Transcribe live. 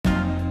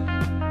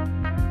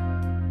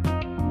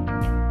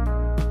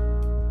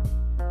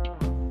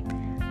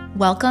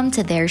Welcome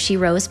to There She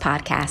Rose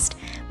podcast.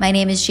 My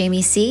name is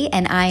Jamie C.,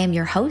 and I am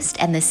your host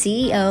and the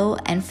CEO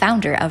and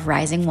founder of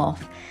Rising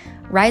Wolf.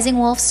 Rising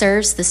Wolf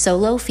serves the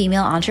solo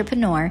female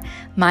entrepreneur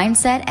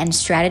mindset and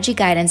strategy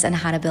guidance on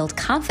how to build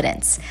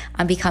confidence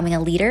on becoming a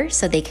leader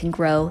so they can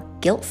grow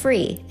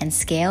guilt-free and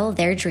scale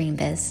their dream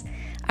biz.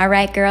 All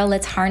right, girl,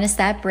 let's harness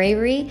that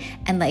bravery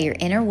and let your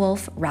inner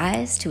wolf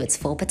rise to its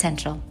full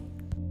potential.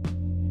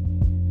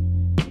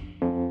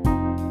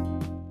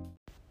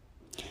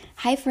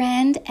 Hi,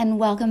 friend, and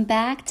welcome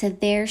back to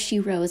There She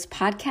Rose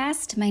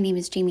podcast. My name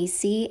is Jamie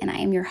C., and I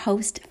am your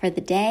host for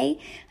the day.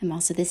 I'm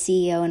also the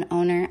CEO and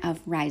owner of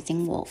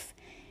Rising Wolf.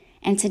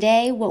 And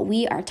today, what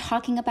we are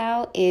talking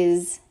about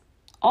is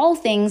all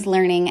things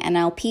learning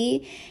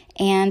NLP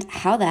and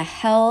how the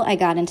hell I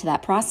got into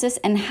that process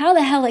and how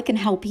the hell it can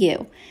help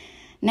you.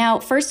 Now,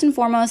 first and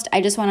foremost,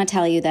 I just want to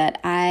tell you that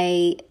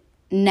I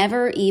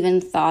never even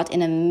thought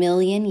in a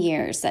million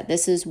years that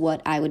this is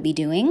what I would be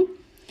doing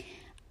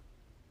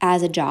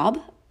as a job.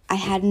 I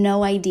had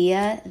no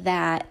idea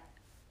that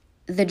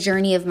the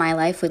journey of my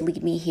life would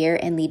lead me here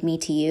and lead me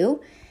to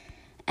you.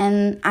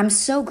 And I'm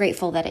so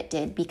grateful that it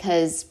did,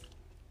 because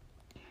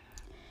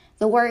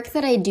the work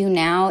that I do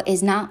now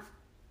is not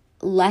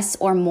less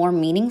or more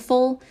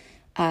meaningful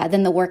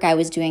than the work I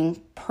was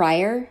doing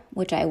prior,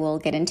 which I will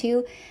get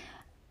into.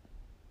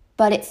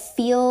 But it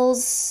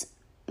feels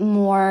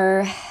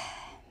more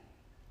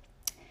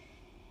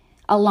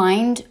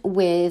aligned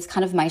with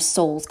kind of my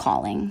soul's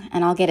calling,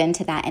 and I'll get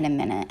into that in a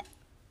minute.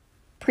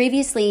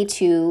 Previously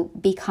to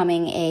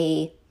becoming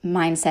a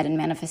mindset and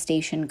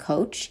manifestation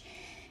coach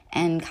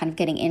and kind of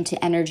getting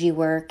into energy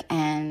work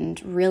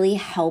and really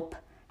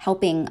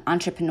helping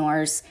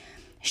entrepreneurs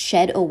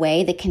shed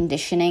away the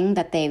conditioning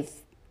that they've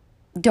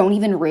don't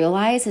even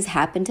realize has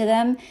happened to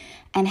them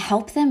and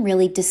help them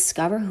really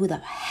discover who the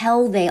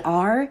hell they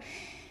are,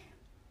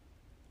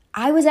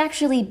 I was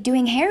actually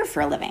doing hair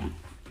for a living.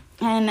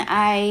 And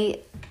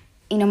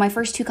my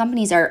first two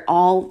companies are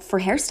all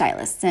for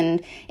hairstylists.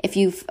 And if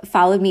you've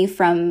followed me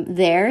from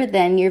there,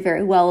 then you're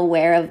very well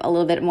aware of a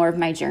little bit more of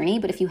my journey.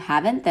 But if you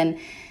haven't, then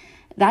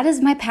that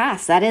is my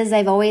past.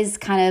 I've always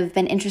kind of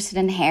been interested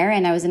in hair,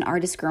 and I was an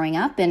artist growing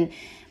up. And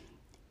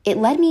it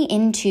led me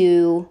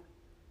into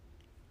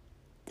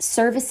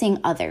servicing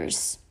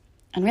others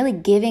and really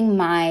giving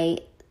my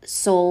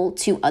soul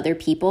to other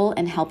people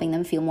and helping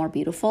them feel more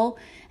beautiful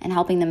and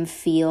helping them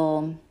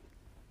feel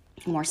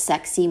more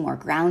sexy, more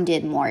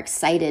grounded, more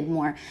excited,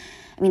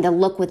 the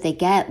look what they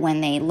get when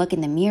they look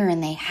in the mirror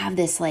and they have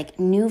this like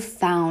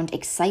newfound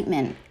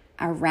excitement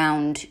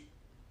around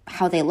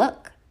how they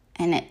look,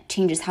 and it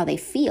changes how they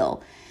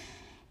feel.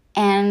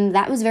 And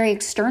that was very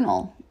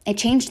external. It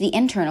changed the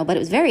internal, but it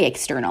was very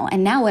external.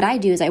 And now what I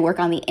do is I work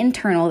on the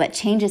internal that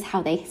changes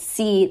how they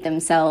see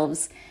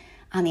themselves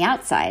on the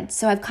outside.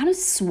 So I've kind of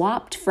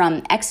swapped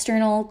from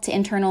external to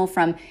internal,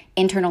 from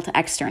internal to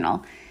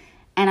external.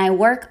 And I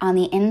work on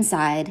the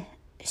inside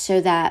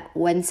so that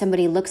when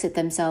somebody looks at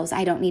themselves,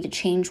 I don't need to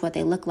change what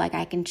they look like.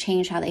 I can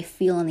change how they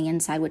feel on the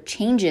inside, which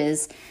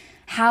changes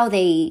how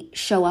they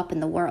show up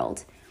in the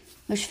world,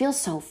 which feels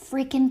so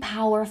freaking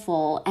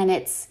powerful. And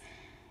it's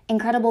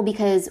incredible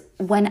because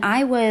when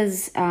I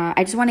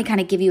just want to kind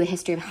of give you a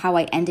history of how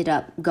I ended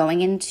up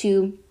going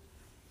into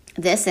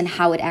this and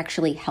how it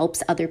actually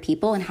helps other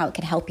people and how it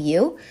can help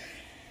you.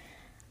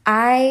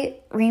 I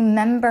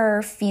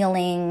remember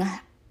feeling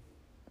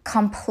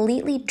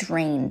completely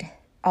drained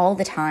all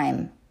the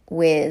time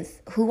with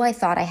who I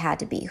thought I had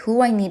to be,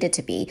 who I needed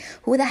to be.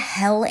 Who the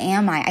hell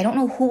am I? I don't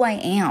know who I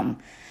am.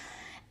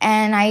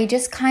 And I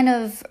just kind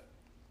of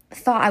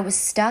thought I was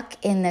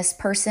stuck in this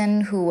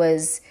person who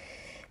was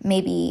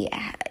maybe,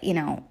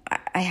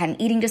 I had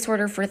an eating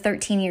disorder for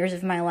 13 years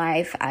of my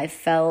life. I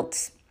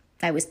felt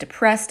I was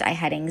depressed. I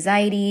had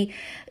anxiety,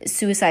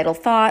 suicidal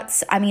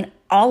thoughts.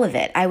 All of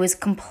it. I was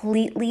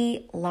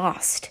completely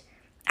lost.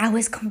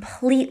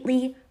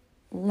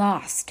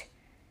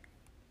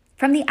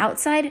 From the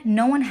outside,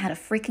 no one had a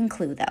freaking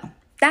clue, though.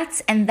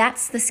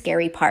 That's the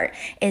scary part,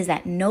 is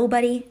that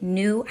nobody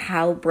knew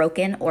how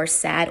broken or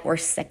sad or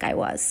sick I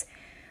was.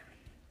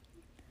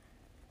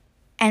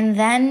 And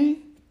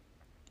then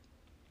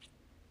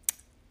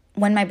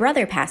when my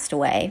brother passed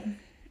away,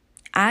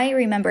 I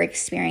remember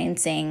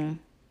experiencing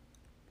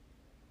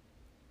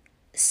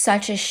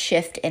such a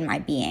shift in my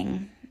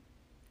being,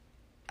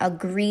 a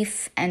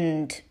grief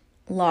and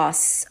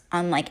loss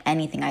unlike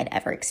anything I'd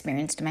ever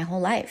experienced in my whole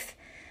life.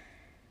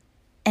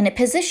 And it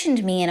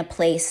positioned me in a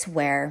place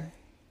where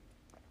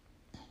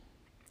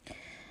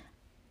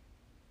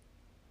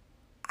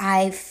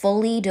I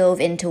fully dove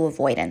into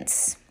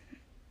avoidance.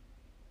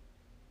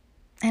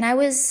 And I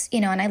was,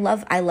 and I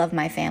love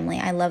my family.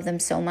 I love them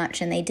so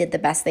much, and they did the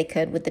best they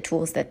could with the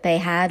tools that they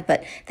had,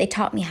 but they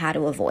taught me how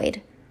to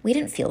avoid. We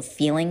didn't feel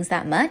feelings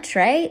that much,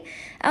 right?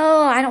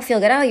 Oh, I don't feel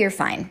good. Oh, you're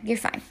fine. You're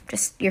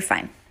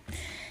fine.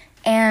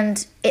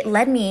 And it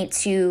led me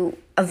to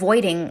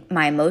avoiding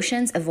my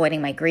emotions,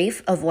 avoiding my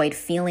grief, avoid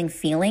feeling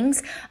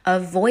feelings,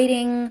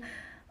 avoiding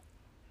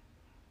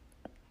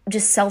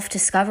just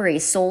self-discovery,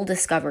 soul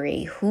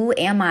discovery. Who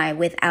am I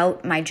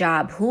without my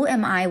job? Who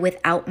am I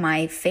without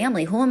my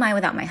family? Who am I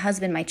without my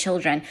husband, my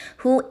children?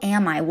 Who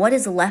am I? What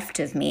is left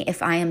of me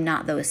if I am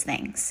not those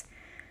things?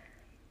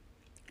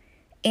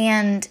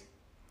 And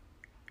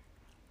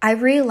I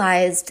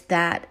realized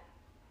that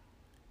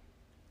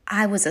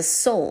I was a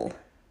soul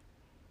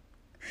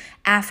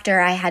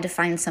after I had to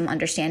find some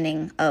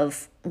understanding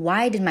of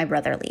why did my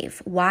brother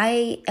leave?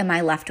 Why am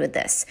I left with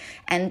this?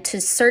 And to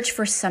search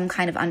for some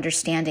kind of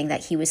understanding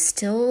that he was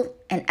still,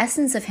 an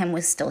essence of him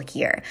was still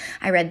here.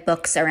 I read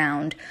books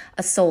around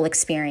a soul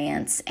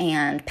experience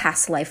and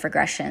past life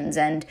regressions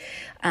and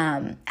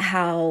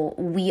how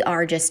we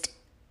are just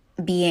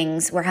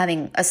beings, we're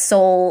having a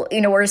soul,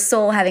 we're a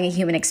soul having a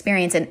human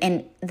experience.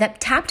 And that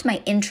tapped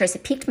my interest,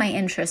 it piqued my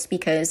interest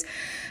because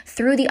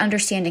through the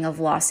understanding of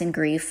loss and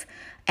grief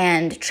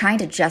and trying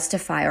to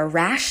justify or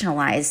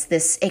rationalize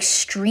this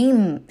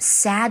extreme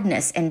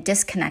sadness and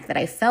disconnect that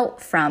I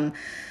felt from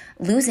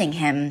losing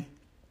him,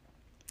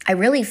 I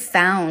really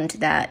found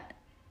that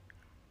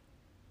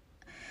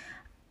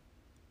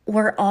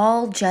we're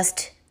all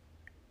just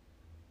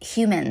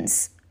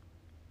humans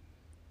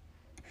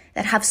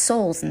that have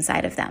souls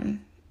inside of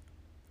them.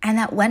 And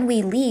that when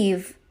we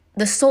leave,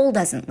 the soul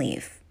doesn't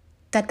leave.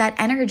 That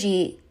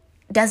energy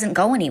doesn't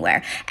go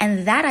anywhere.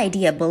 And that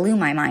idea blew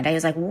my mind. I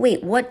was like,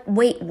 wait,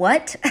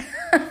 what?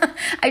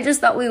 I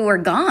just thought we were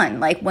gone.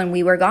 Like when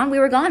we were gone,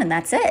 and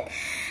that's it.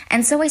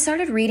 And so I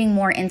started reading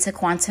more into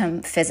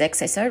quantum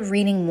physics. I started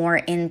reading more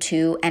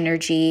into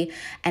energy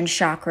and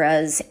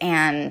chakras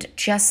and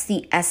just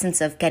the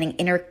essence of getting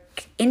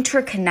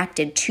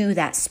interconnected to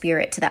that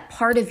spirit, to that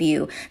part of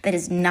you that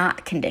is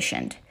not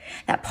conditioned,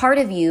 that part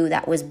of you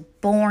that was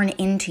born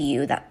into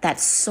you, that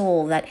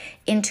soul, that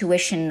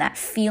intuition, that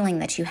feeling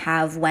that you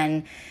have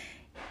when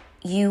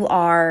you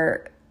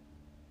are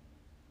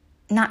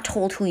not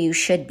told who you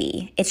should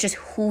be. It's just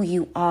who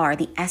you are,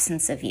 the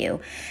essence of you.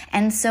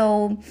 And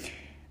so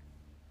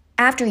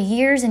after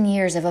years and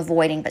years of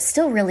avoiding, but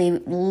still really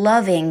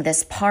loving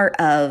this part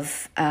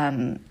of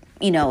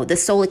the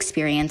soul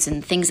experience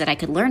and things that I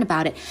could learn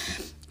about it.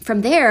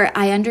 From there,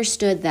 I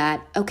understood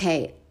that,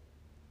 okay,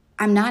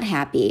 I'm not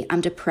happy.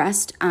 I'm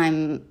depressed.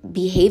 I'm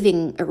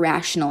behaving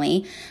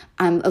irrationally.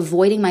 I'm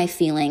avoiding my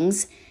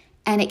feelings.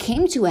 And it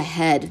came to a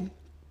head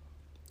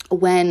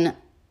when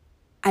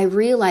I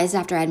realized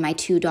after I had my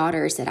 2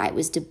 daughters that I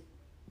was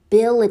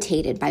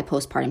debilitated by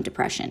postpartum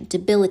depression,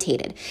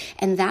 debilitated.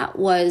 And that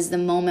was the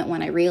moment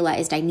when I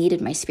realized I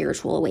needed my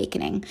spiritual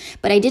awakening.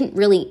 But I didn't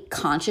really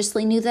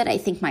consciously knew that. I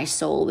think my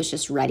soul was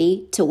just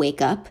ready to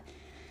wake up.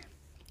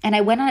 And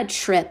I went on a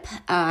trip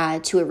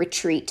to a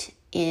retreat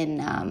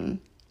in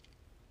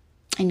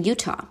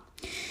Utah.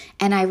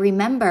 And I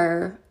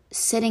remember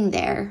sitting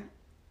there,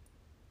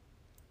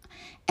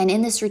 and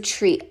in this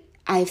retreat,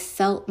 I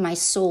felt my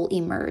soul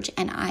emerge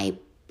and I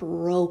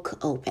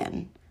broke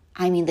open.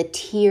 I mean, the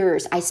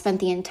tears, I spent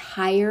the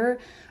entire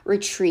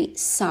retreat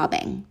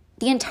sobbing.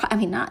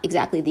 Not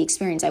exactly the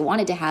experience I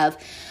wanted to have,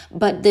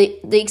 but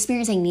the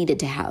experience I needed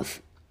to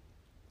have.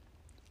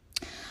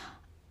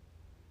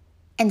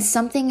 And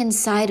something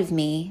inside of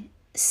me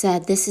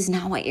said, this is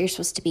not what you're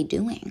supposed to be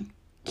doing.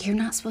 You're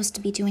not supposed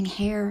to be doing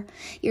hair.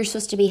 You're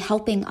supposed to be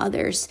helping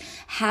others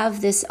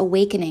have this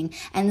awakening.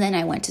 And then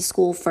I went to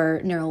school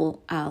for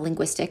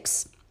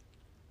neuro-linguistics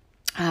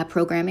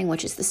programming,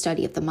 which is the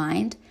study of the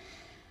mind.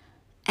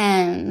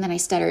 And then I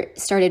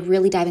started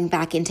really diving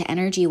back into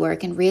energy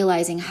work and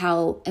realizing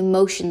how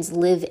emotions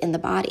live in the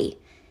body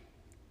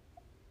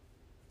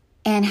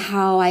and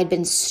how I'd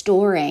been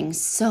storing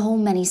so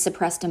many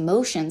suppressed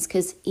emotions,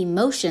 because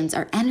emotions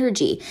are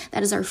energy.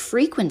 That is our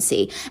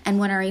frequency. And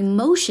when our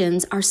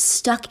emotions are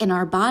stuck in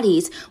our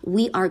bodies,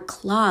 we are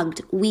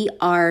clogged. We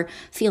are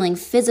feeling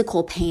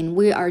physical pain.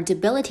 We are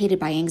debilitated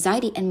by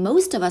anxiety. And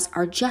most of us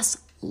are just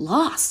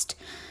lost.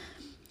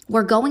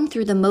 We're going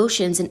through the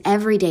motions, and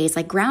every day is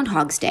like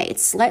Groundhog's Day.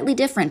 It's slightly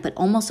different, but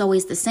almost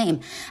always the same,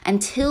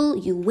 until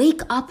you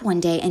wake up one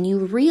day and you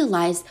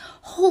realize,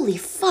 holy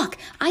fuck,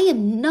 I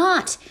am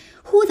not.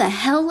 Who the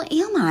hell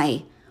am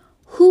I?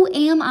 Who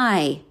am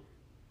I?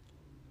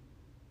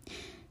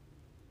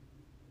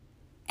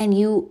 And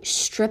you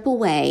strip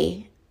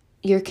away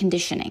your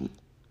conditioning.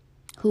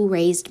 Who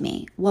raised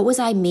me? What was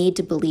I made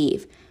to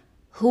believe?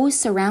 Who's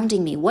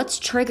surrounding me? What's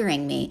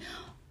triggering me?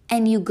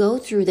 And you go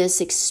through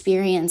this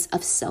experience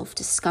of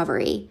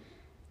self-discovery.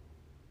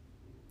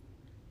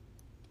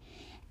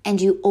 And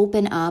you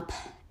open up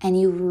and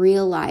you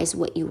realize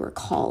what you were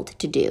called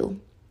to do.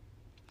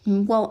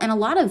 Well, and a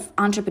lot of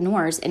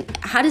entrepreneurs, and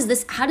how does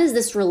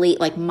this relate,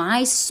 like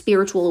my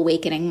spiritual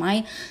awakening,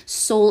 my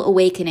soul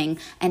awakening,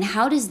 and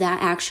how does that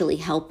actually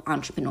help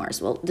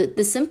entrepreneurs? Well,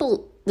 the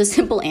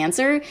simple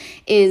answer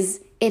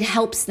is it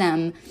helps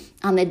them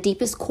on the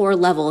deepest core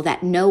level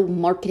that no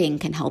marketing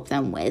can help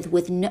them with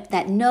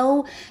that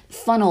no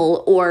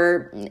funnel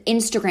or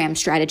Instagram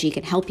strategy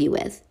can help you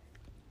with.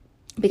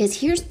 Because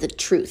here's the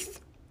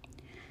truth.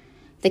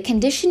 The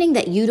conditioning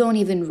that you don't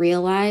even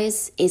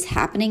realize is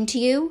happening to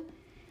you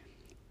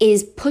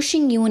is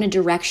pushing you in a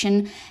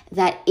direction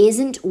that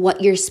isn't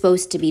what you're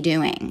supposed to be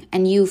doing,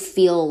 and you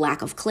feel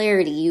lack of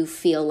clarity, you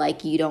feel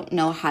like you don't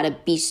know how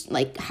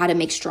to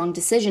make strong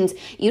decisions,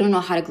 you don't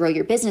know how to grow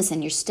your business,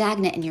 and you're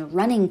stagnant and you're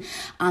running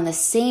on the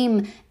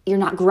same, you're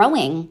not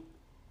growing.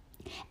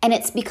 And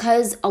it's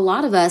because a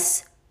lot of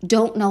us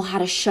don't know how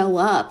to show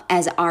up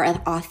as our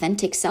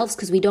authentic selves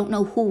because we don't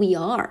know who we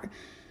are.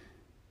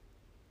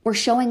 We're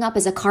showing up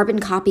as a carbon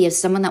copy of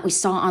someone that we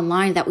saw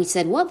online that we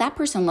said, well, that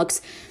person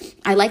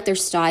I like their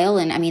style.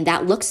 And I mean,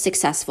 that looks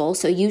successful.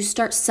 So you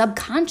start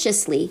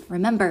subconsciously,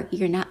 remember,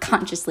 you're not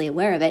consciously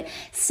aware of it,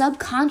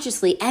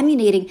 subconsciously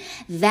emulating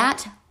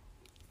that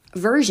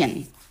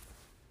version.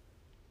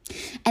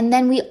 And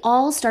then we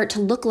all start to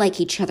look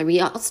like each other. We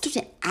all start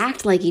to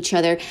act like each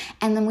other.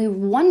 And then we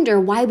wonder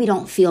why we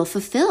don't feel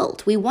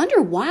fulfilled. We wonder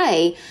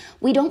why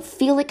we don't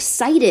feel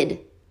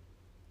excited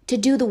to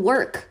do the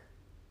work.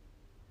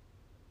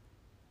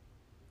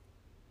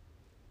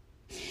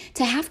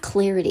 To have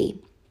clarity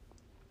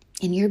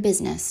in your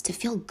business, to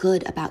feel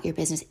good about your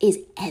business is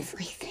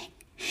everything.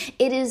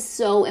 It is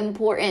so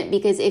important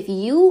because if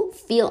you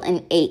feel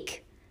an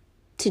ache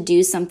to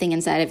do something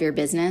inside of your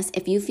business,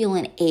 if you feel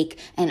an ache,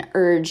 an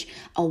urge,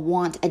 a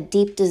want, a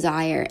deep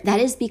desire, that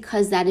is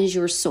because that is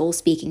your soul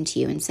speaking to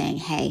you and saying,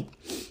 hey,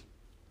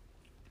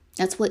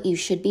 that's what you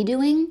should be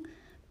doing.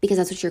 Because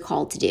that's what you're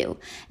called to do.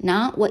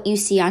 Not what you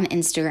see on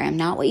Instagram,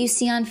 not what you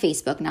see on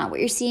Facebook, not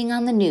what you're seeing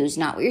on the news,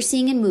 not what you're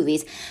seeing in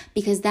movies,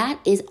 because that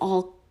is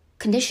all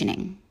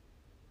conditioning.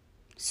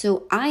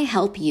 So I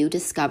help you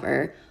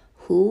discover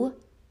who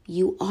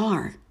you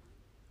are.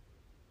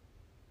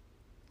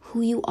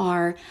 Who you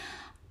are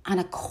on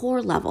a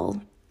core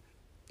level.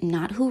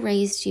 Not who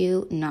raised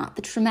you, not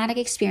the traumatic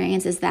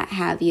experiences that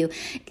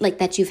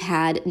you've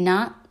had,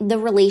 not the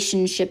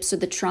relationships or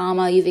the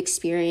trauma you've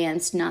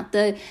experienced, not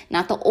the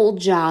old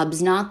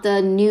jobs, not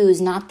the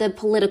news, not the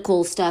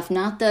political stuff,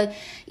 not the,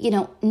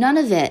 none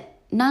of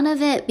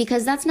it,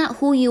 because that's not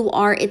who you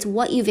are. It's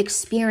what you've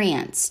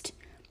experienced.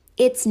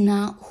 It's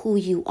not who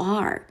you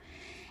are.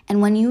 And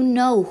when you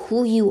know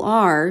who you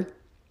are,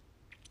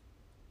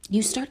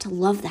 you start to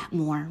love that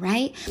more,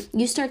 right?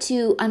 You start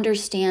to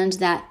understand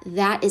that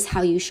that is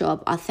how you show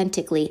up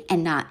authentically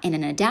and not in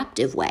an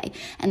adaptive way.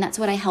 And that's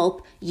what I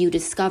help you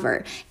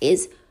discover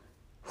is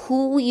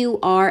who you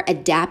are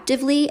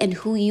adaptively and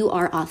who you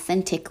are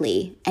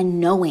authentically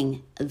and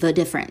knowing the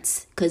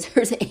difference because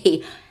there's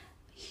a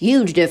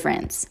huge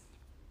difference.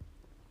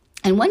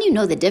 And when you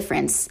know the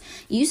difference,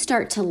 you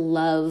start to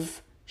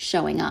love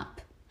showing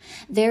up.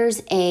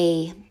 There's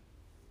a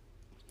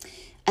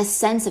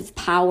sense of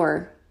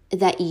power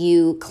that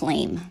you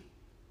claim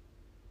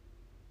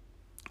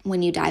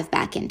when you dive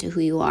back into who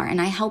you are.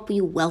 And I help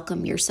you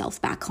welcome yourself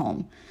back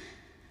home.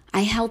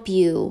 I help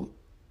you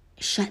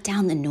shut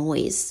down the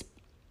noise.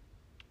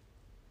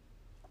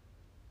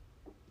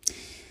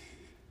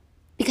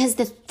 Because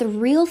the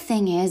real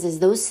thing is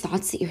those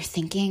thoughts that you're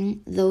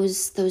thinking,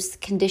 those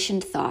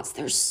conditioned thoughts,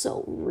 they're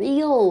so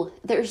real.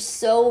 They're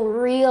so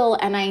real.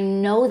 And I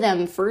know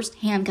them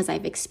firsthand because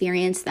I've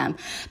experienced them.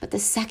 But the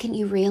second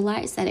you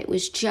realize that it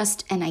was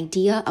just an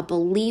idea, a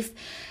belief,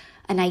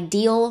 an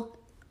ideal,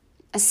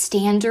 a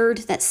standard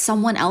that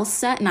someone else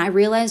set, and I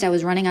realized I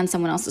was running on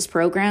someone else's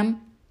program,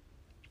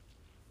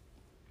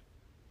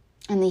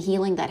 and the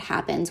healing that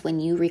happens when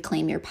you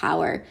reclaim your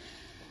power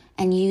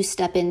and you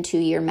step into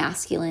your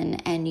masculine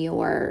and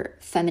your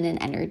feminine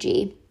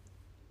energy,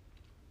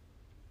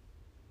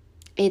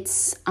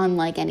 it's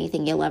unlike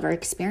anything you'll ever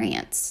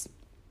experience.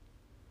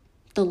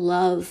 The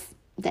love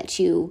that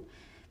you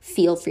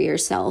feel for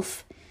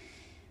yourself.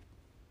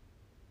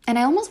 And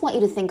I almost want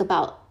you to think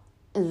about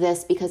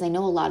this because I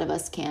know a lot of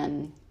us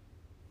can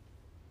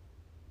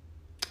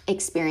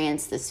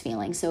experience this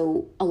feeling.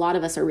 So a lot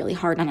of us are really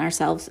hard on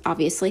ourselves,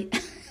 obviously.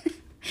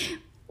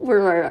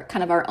 We're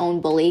kind of our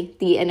own bully.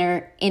 The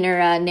inner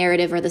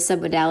narrative or the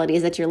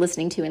submodalities that you're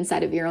listening to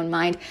inside of your own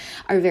mind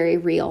are very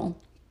real.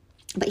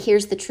 But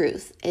here's the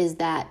truth, is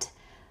that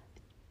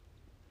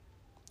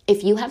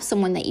if you have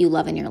someone that you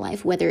love in your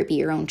life, whether it be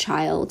your own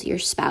child, your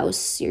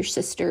spouse, your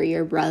sister,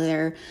 your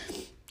brother,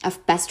 a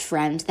best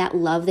friend, that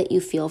love that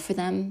you feel for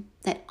them,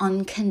 that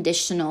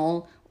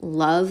unconditional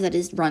love that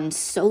is run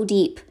so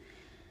deep,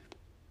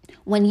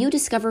 when you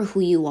discover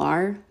who you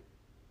are,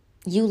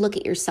 you look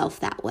at yourself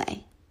that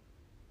way.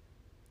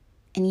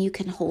 And you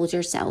can hold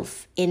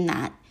yourself in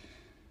that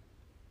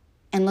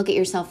and look at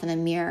yourself in the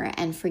mirror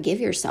and forgive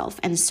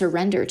yourself and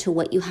surrender to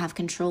what you have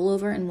control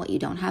over and what you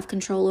don't have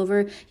control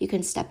over. You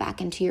can step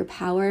back into your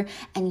power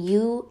and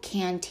you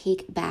can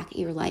take back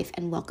your life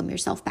and welcome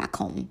yourself back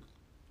home.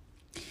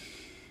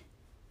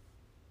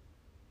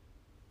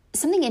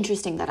 Something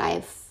interesting that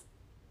I've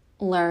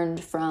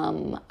learned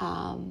from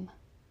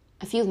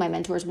a few of my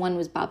mentors, one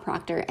was Bob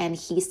Proctor, and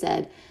he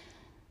said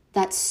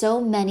that so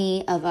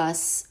many of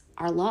us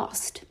are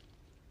lost,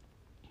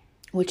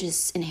 which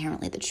is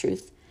inherently the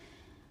truth.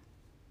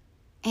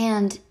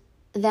 And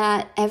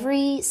that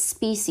every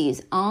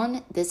species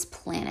on this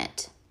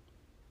planet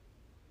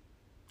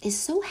is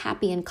so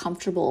happy and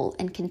comfortable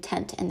and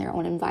content in their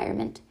own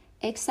environment.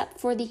 except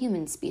for the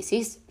human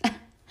species.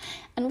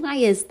 And why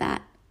is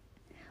that?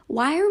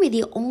 Why are we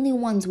the only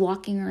ones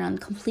walking around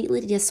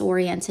completely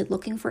disoriented,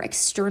 looking for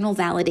external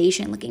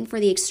validation, looking for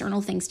the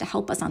external things to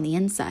help us on the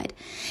inside?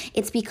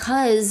 It's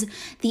because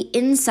the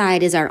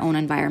inside is our own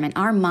environment.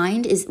 Our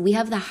mind we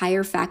have the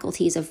higher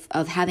faculties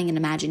of having an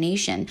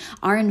imagination.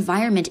 Our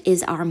environment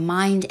is our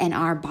mind and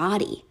our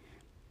body.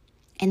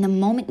 And the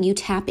moment you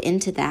tap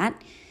into that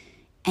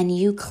and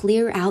you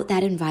clear out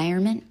that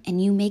environment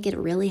and you make it a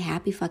really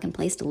happy fucking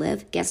place to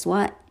live, guess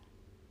what?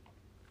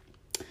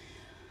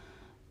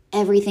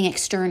 Everything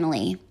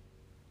externally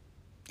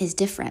is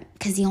different,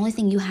 because the only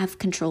thing you have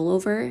control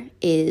over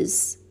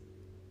is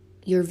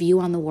your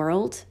view on the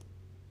world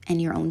and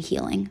your own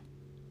healing.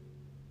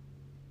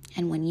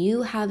 And when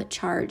you have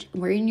charge,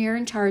 when you're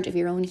in charge of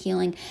your own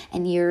healing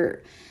and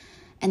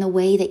the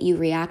way that you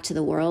react to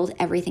the world,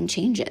 everything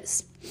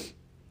changes.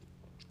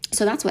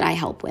 So that's what I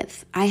help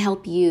with. I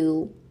help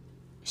you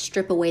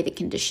strip away the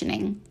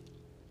conditioning,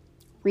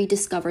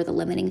 rediscover the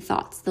limiting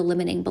thoughts, the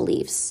limiting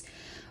beliefs,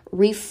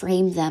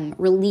 reframe them,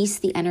 release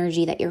the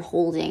energy that you're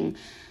holding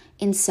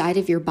inside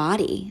of your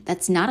body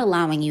that's not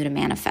allowing you to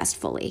manifest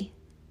fully.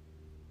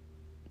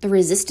 The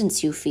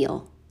resistance you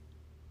feel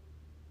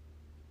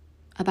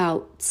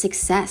about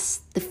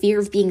success, the fear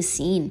of being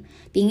seen,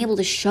 being able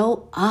to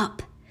show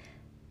up.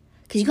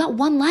 Because you got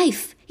one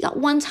life. You got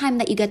one time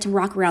that you get to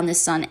rock around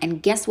this sun.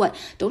 And guess what?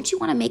 Don't you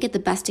want to make it the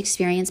best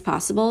experience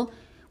possible?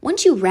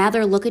 Wouldn't you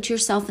rather look at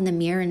yourself in the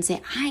mirror and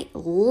say, I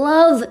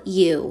love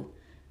you?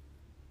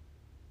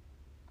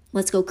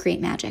 Let's go create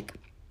magic.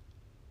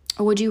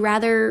 Or would you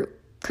rather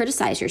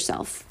criticize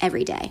yourself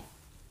every day?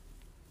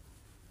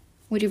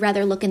 Would you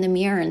rather look in the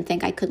mirror and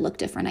think, I could look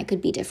different, I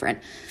could be different?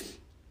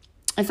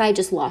 If I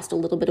just lost a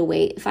little bit of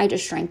weight, if I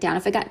just shrank down,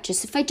 if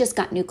I just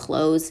got new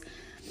clothes,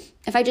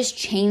 if I just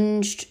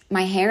changed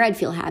my hair, I'd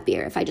feel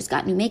happier. If I just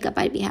got new makeup,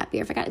 I'd be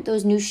happier. If I got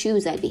those new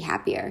shoes, I'd be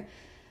happier.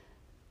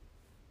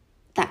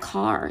 That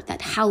car,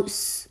 that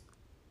house.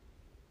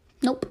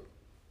 Nope.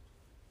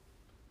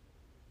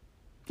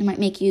 It might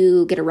make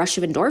you get a rush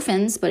of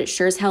endorphins, but it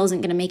sure as hell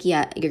isn't going to make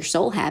your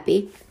soul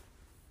happy.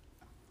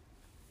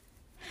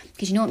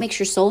 Because you know what makes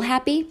your soul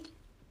happy?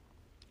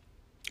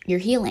 Your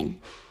healing.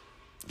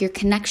 Your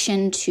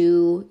connection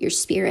to your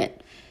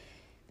spirit.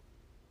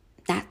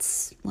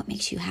 That's what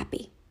makes you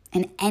happy.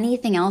 And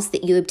anything else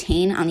that you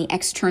obtain on the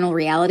external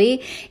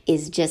reality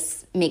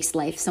makes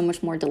life so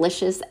much more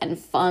delicious and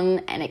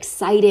fun and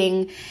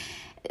exciting.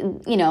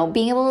 You know,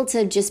 being able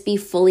to just be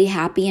fully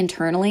happy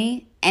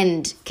internally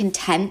and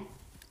content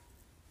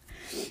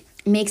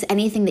makes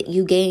anything that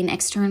you gain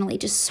externally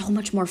just so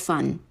much more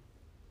fun.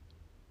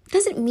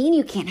 Doesn't mean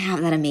you can't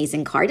have that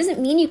amazing car. Doesn't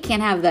mean you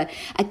can't have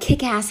a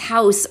kick-ass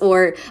house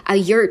or a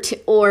yurt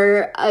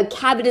or a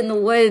cabin in the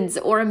woods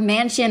or a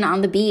mansion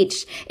on the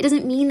beach. It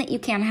doesn't mean that you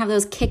can't have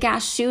those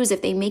kick-ass shoes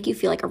if they make you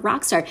feel like a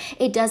rock star.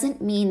 It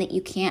doesn't mean that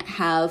you can't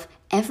have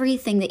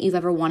everything that you've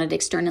ever wanted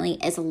externally,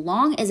 as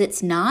long as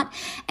it's not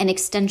an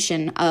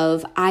extension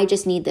of, I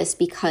just need this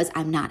because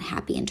I'm not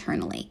happy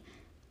internally.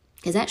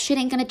 Because that shit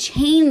ain't going to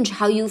change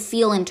how you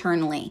feel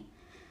internally.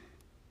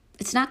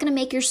 It's not going to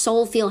make your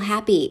soul feel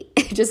happy.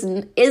 It just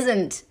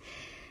isn't.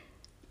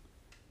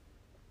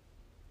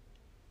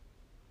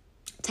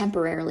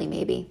 Temporarily,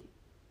 maybe.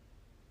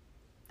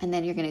 And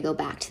then you're going to go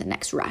back to the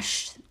next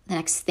rush, the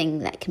next thing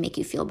that can make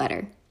you feel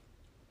better.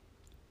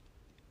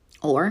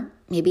 Or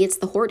maybe it's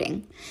the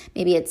hoarding.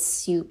 Maybe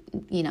it's you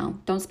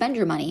don't spend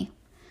your money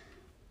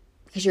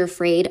because you're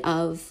afraid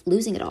of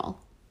losing it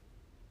all.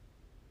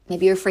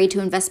 Maybe you're afraid to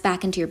invest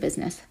back into your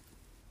business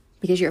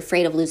because you're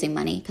afraid of losing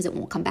money because it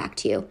won't come back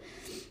to you.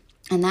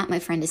 And that, my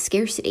friend, is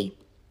scarcity.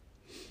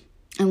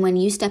 And when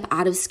you step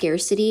out of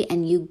scarcity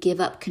and you give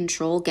up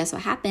control, guess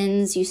what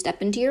happens? You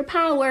step into your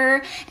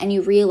power and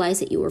you realize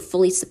that you are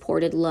fully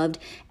supported, loved,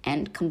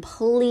 and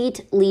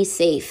completely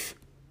safe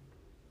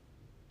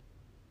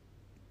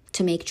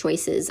to make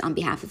choices on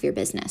behalf of your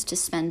business, to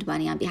spend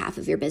money on behalf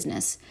of your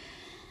business.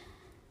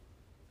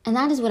 And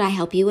that is what I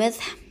help you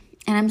with.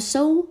 And I'm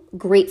so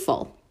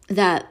grateful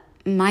that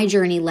my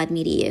journey led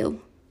me to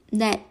you,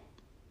 that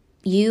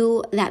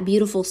you, that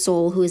beautiful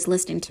soul who is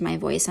listening to my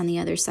voice on the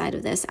other side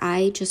of this,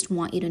 I just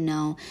want you to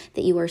know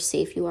that you are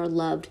safe, you are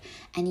loved,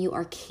 and you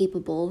are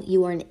capable.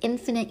 You are an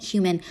infinite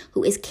human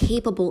who is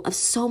capable of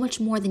so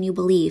much more than you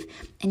believe.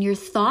 And your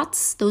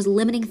thoughts, those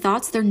limiting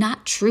thoughts, they're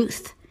not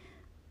truth.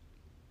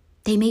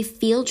 They may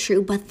feel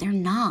true, but they're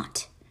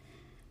not.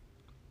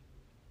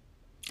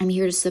 I'm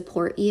here to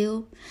support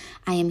you.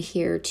 I am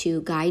here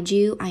to guide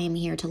you. I am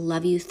here to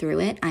love you through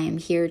it. I am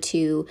here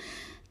to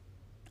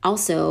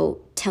also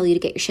tell you to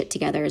get your shit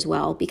together as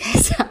well,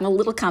 because I'm a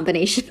little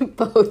combination of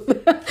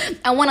both.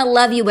 I want to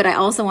love you, but I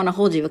also want to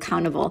hold you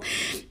accountable,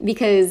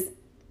 because,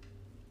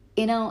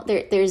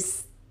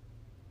 there's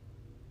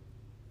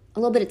a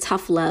little bit of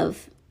tough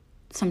love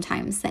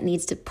sometimes that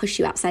needs to push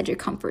you outside your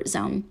comfort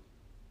zone,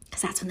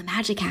 because that's when the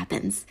magic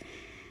happens.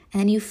 And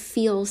then you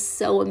feel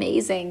so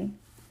amazing.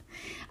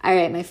 All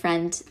right, my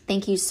friend,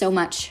 thank you so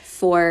much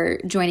for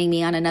joining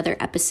me on another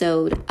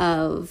episode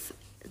of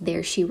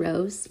There She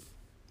Rose.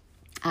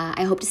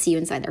 I hope to see you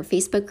inside our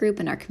Facebook group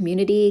and our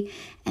community.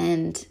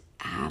 And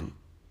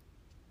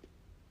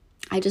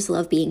I just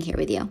love being here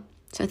with you.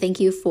 So thank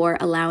you for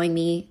allowing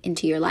me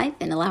into your life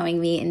and allowing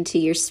me into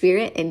your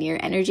spirit and your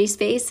energy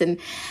space. And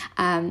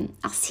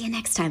I'll see you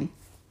next time.